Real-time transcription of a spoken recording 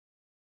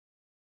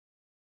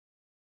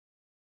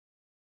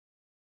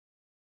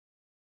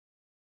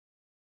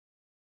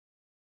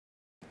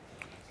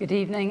Good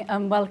evening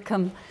and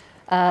welcome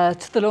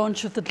to the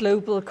launch of the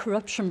Global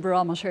Corruption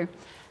Barometer.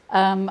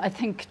 I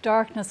think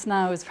darkness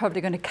now is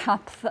probably going to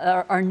cap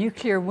our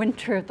nuclear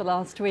winter of the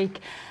last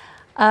week.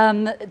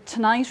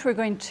 Tonight we're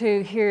going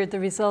to hear the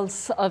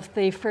results of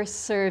the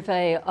first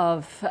survey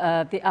of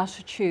the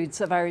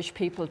attitudes of Irish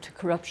people to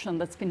corruption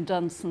that's been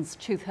done since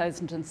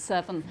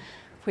 2007,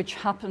 which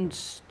happened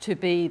to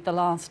be the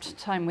last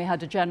time we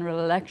had a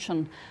general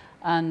election,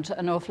 and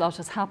an awful lot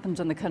has happened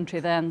in the country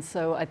then,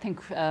 so I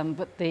think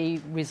but the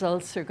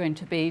results are going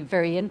to be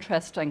very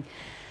interesting.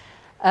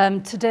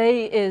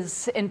 Today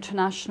is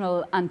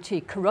International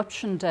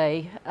Anti-Corruption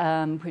Day,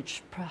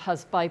 which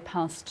has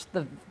bypassed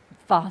the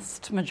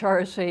vast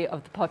majority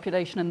of the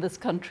population in this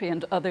country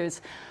and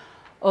others,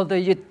 although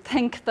you'd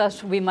think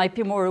that we might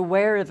be more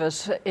aware of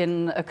it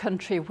in a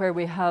country where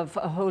we have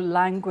a whole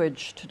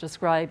language to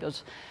describe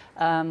it.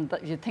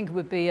 That you'd think it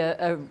would be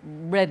a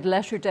red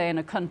letter day in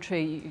a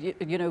country,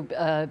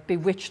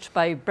 bewitched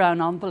by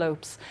brown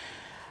envelopes.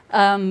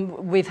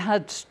 We've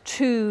had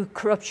 2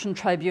 corruption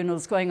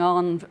tribunals going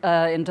on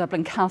in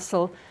Dublin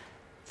Castle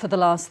for the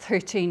last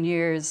 13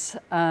 years,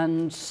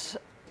 and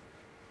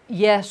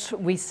yet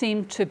we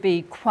seem to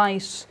be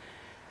quite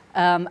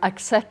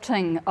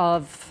accepting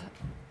of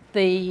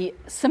the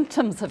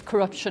symptoms of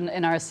corruption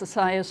in our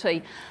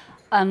society.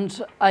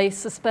 And I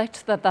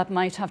suspect that that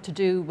might have to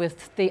do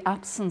with the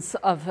absence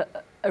of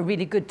a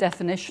really good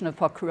definition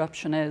of what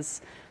corruption is.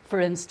 For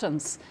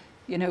instance,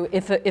 you know,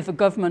 if a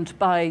government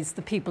buys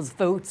the people's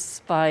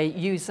votes by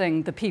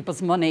using the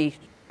people's money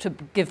to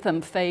give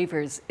them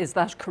favours, is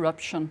that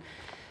corruption?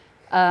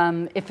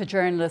 If a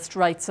journalist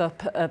writes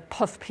up a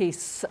puff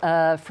piece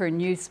for a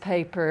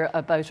newspaper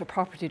about a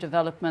property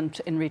development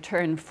in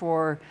return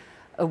for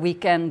a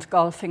weekend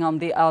golfing on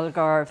the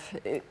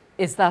Algarve,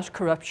 is that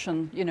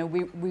corruption? You know,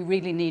 we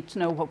really need to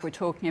know what we're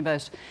talking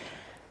about.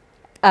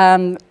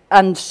 And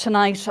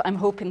tonight I'm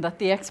hoping that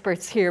the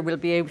experts here will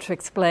be able to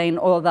explain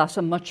all that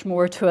and much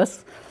more to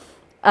us.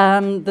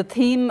 The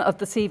theme of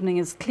this evening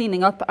is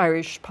cleaning up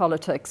Irish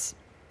politics.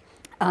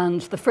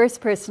 And the first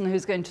person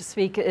who's going to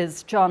speak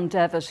is John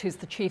Devitt, who's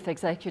the Chief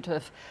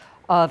Executive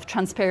of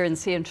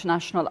Transparency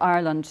International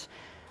Ireland.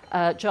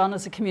 John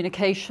is a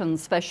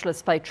communications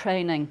specialist by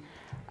training.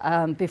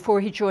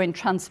 Before he joined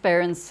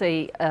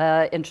Transparency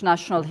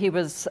International, he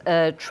was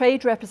a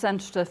trade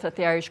representative at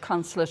the Irish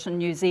Consulate in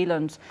New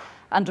Zealand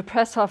and a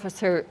press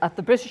officer at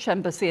the British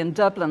Embassy in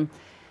Dublin.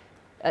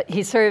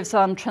 He serves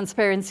on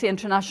Transparency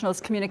International's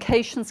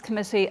Communications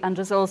Committee and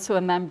is also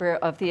a member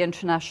of the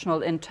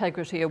International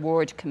Integrity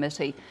Award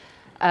Committee.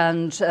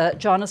 And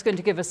John is going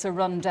to give us a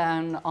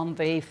rundown on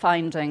the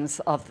findings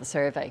of the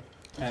survey.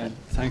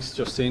 Thanks,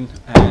 Justine.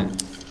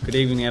 Good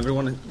evening,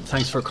 everyone.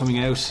 Thanks for coming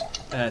out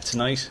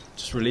tonight.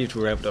 Just relieved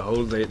we were able to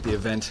hold the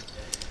event,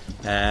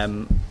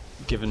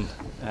 given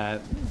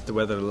the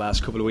weather the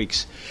last couple of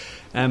weeks.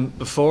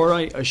 Before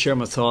I share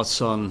my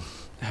thoughts on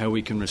how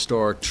we can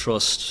restore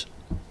trust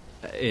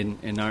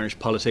in Irish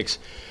politics,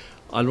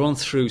 I'll run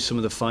through some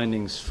of the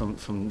findings from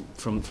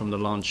the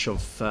launch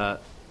of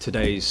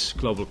today's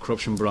Global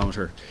Corruption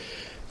Barometer.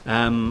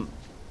 Some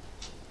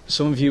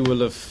of you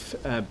will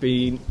have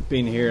been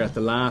here at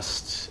the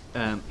last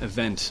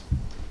event,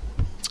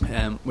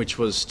 which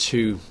was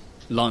to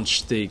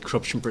launch the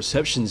Corruption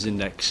Perceptions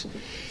Index.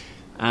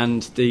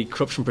 And the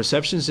Corruption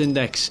Perceptions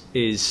Index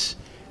is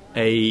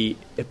a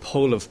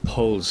poll of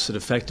polls that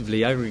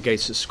effectively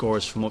aggregates the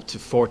scores from up to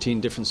 14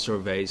 different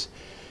surveys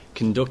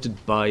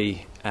conducted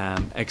by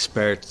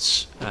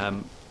experts,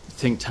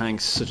 think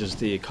tanks such as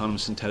the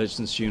Economist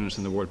Intelligence Unit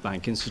and the World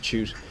Bank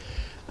Institute.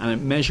 And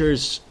it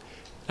measures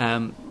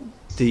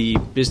the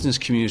business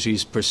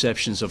community's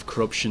perceptions of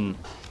corruption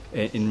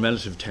in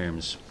relative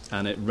terms,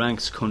 and it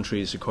ranks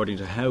countries according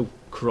to how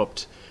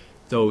corrupt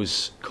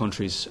those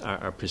countries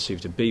are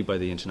perceived to be by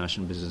the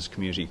international business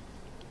community.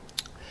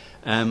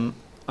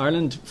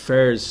 Ireland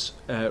fares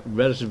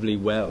relatively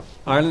well.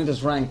 Ireland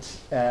is ranked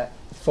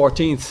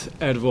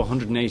 14th out of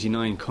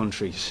 189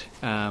 countries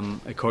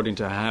according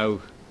to how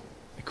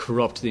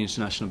corrupt the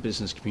international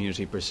business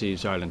community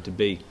perceives Ireland to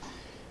be.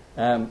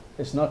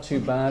 It's not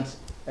too bad.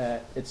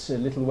 It's a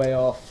little way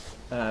off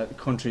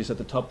countries at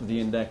the top of the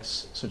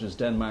index, such as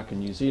Denmark and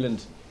New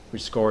Zealand,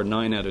 which scored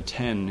 9 out of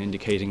 10,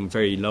 indicating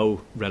very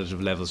low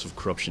relative levels of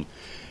corruption.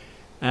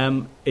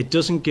 It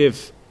doesn't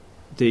give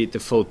the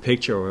full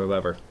picture,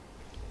 however.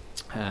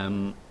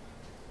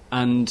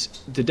 And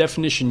the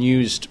definition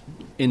used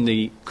in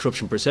the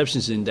Corruption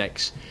Perceptions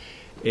Index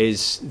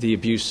is the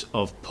abuse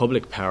of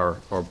public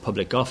power or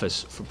public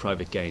office for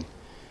private gain.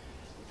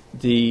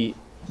 The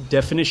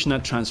definition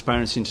that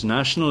Transparency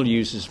International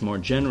uses more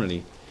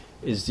generally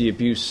is the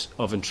abuse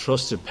of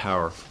entrusted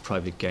power for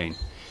private gain.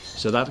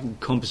 So that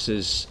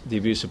encompasses the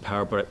abuse of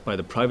power by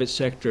the private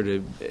sector,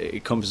 it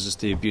encompasses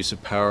the abuse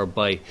of power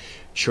by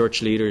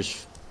church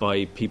leaders,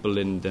 by people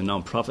in the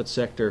non-profit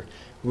sector,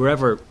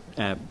 wherever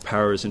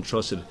power is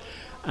entrusted.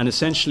 And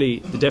essentially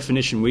the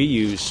definition we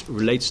use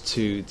relates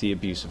to the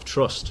abuse of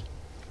trust.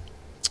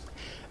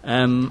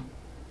 And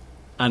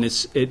and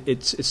it's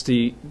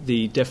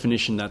the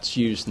definition that's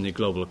used in the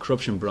Global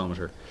Corruption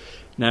Barometer.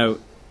 Now,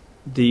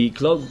 the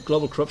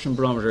Global Corruption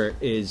Barometer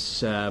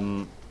is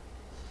a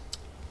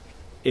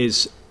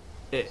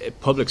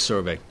public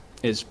survey.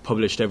 It's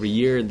published every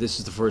year. This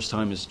is the first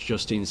time, as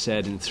Justine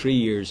said, in 3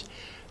 years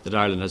that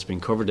Ireland has been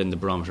covered in the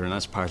barometer, and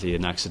that's partly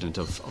an accident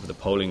of the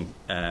polling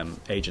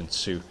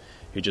agents who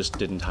just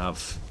didn't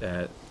have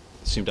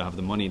seemed to have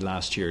the money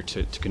last year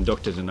to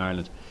conduct it in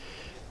Ireland.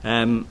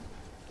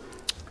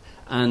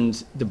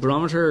 And the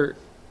barometer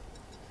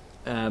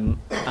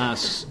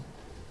asks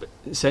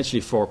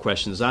essentially 4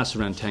 questions. It asks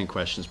around 10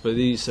 questions, but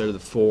these are the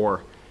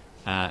 4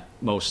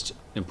 most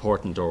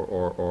important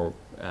or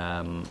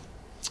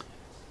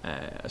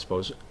I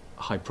suppose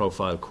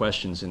high-profile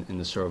questions in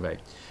the survey.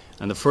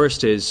 And the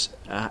first is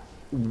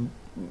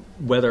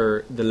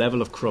whether the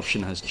level of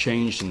corruption has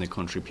changed in the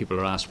country. People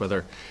are asked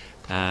whether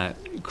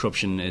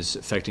corruption is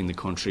affecting the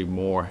country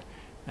more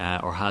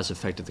or has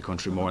affected the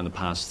country more in the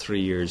past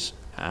 3 years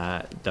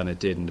than it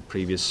did in the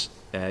previous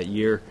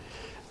year.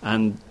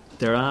 And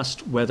they're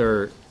asked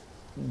whether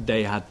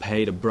they had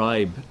paid a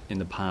bribe in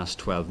the past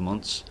 12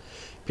 months.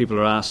 People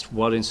are asked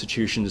what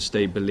institutions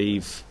they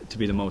believe to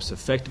be the most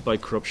affected by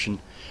corruption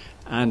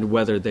and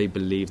whether they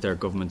believe their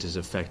government is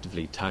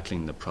effectively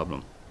tackling the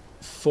problem.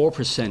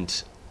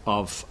 4%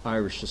 of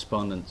Irish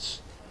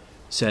respondents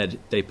said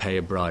they pay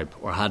a bribe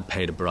or had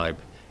paid a bribe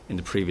in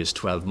the previous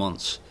 12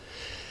 months.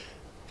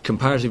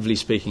 Comparatively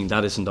speaking,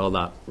 that isn't all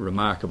that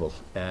remarkable.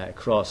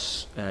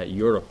 Across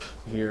Europe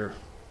here,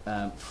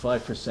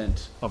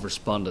 5% of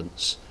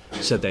respondents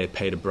said they had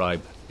paid a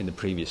bribe in the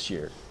previous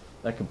year.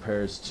 That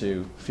compares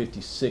to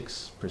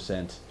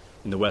 56%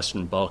 in the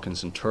Western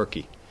Balkans and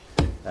Turkey.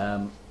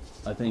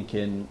 I think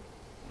in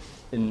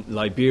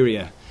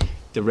Liberia,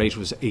 the rate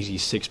was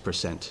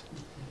 86%.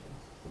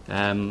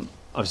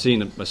 I've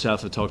seen it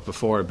myself. I've talked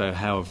before about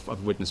how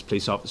I've witnessed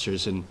police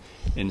officers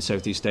in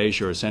Southeast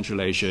Asia or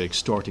Central Asia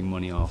extorting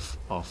money off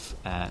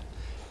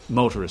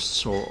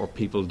motorists or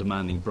people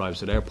demanding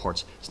bribes at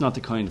airports. It's not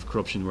the kind of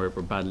corruption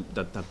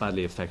that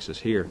badly affects us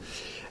here.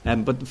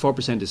 But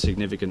 4% is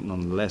significant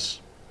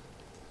nonetheless.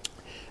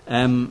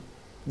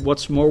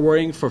 What's more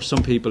worrying for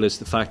some people is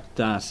the fact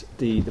that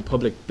the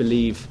public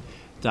believe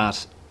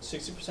that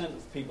 60%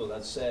 of people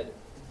had said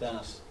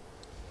that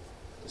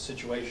the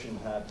situation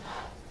had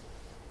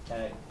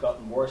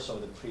gotten worse over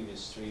the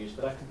previous 3 years,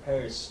 but that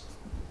compares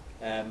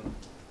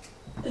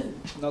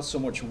not so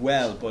much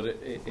well, but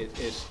it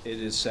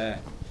is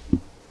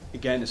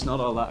again, it's not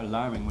all that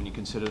alarming when you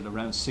consider that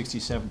around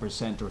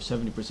 67% or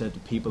 70%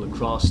 of people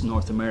across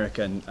North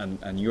America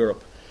and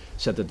Europe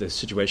said that the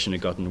situation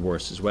had gotten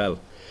worse as well.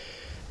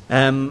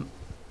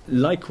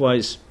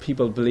 Likewise,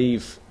 people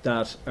believe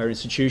that our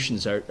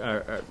institutions,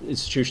 our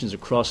institutions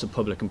across the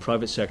public and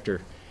private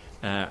sector,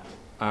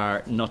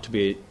 are not to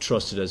be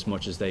trusted as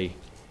much as they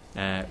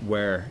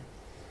were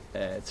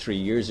 3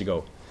 years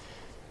ago.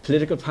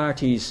 Political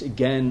parties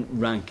again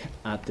rank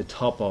at the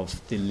top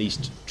of the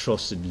least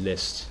trusted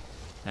list,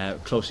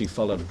 closely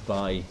followed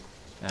by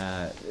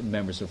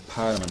members of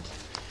Parliament.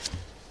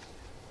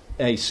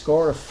 A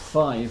score of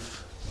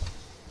 5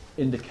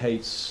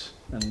 indicates,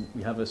 and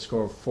we have a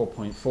score of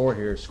 4.4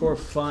 here, a score of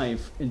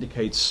 5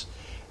 indicates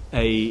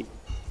an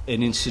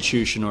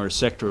institution or a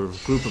sector or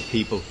a group of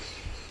people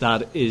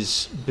that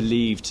is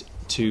believed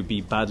to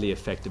be badly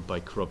affected by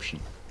corruption.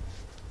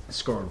 A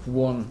score of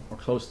 1 or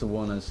close to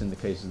 1, as in the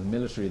case of the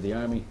military, the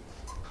army,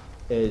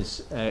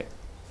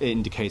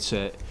 indicates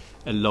a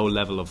low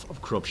level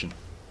of corruption.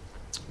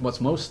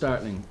 What's most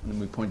startling, and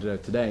we pointed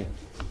out today,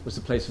 was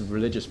the place of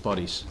religious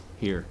bodies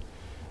here.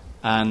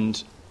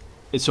 And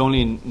it's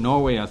only in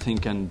Norway, I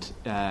think, and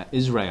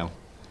Israel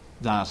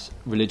that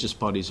religious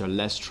bodies are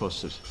less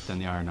trusted than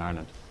they are in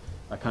Ireland.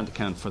 I can't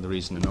account for the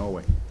reason in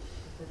Norway.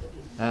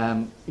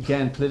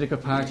 Again, political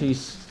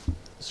parties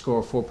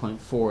score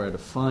 4.4 out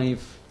of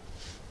 5.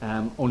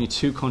 Only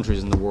 2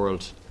 countries in the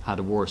world had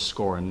a worse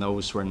score, and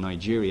those were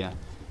Nigeria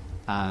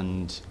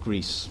and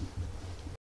Greece.